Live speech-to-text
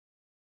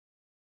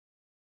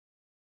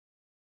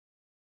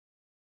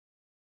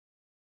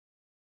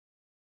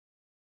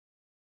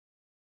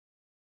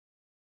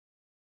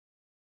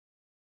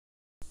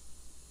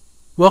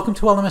Welcome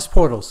to LMS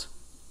Portals.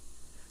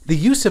 The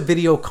use of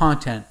video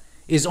content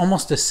is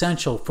almost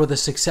essential for the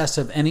success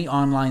of any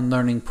online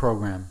learning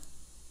program.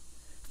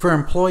 For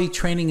employee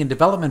training and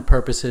development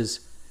purposes,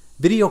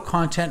 video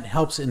content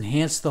helps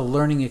enhance the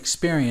learning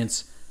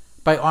experience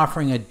by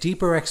offering a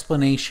deeper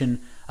explanation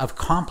of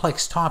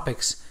complex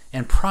topics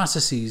and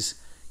processes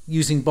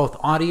using both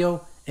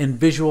audio and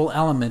visual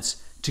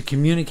elements to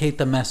communicate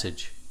the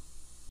message.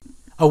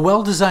 A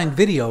well-designed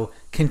video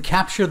can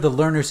capture the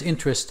learner's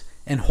interest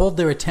and hold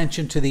their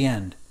attention to the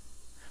end.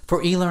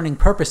 For e-learning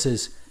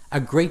purposes, a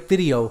great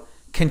video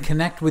can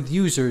connect with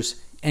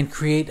users and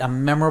create a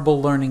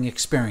memorable learning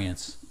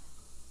experience.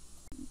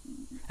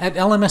 At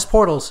LMS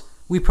Portals,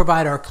 we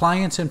provide our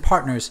clients and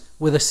partners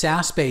with a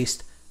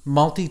SaaS-based,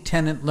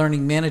 multi-tenant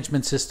learning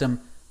management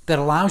system that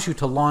allows you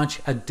to launch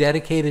a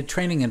dedicated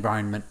training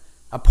environment,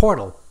 a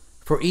portal,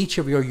 for each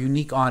of your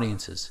unique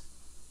audiences.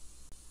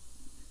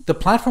 The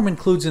platform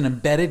includes an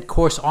embedded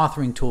course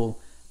authoring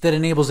tool that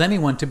enables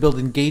anyone to build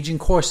engaging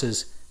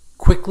courses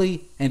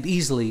quickly and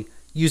easily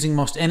using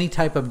most any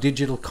type of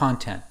digital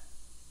content.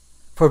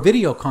 For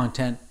video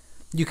content,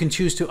 you can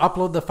choose to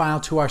upload the file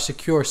to our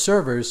secure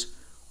servers,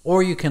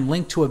 or you can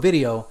link to a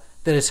video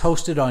that is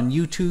hosted on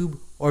YouTube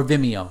or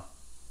Vimeo.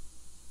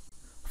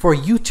 For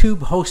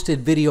YouTube-hosted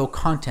video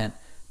content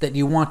that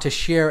you want to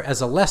share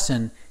as a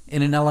lesson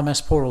in an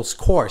LMS Portals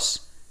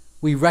course,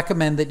 we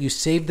recommend that you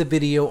save the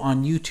video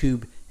on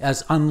YouTube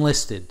as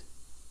unlisted.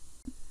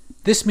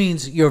 This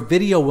means your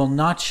video will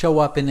not show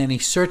up in any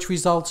search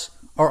results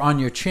or on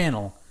your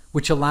channel,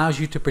 which allows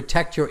you to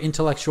protect your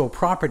intellectual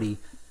property,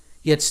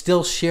 yet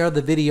still share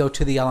the video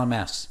to the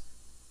LMS.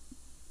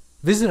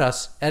 Visit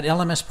us at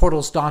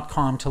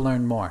lmsportals.com to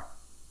learn more.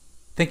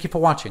 Thank you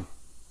for watching.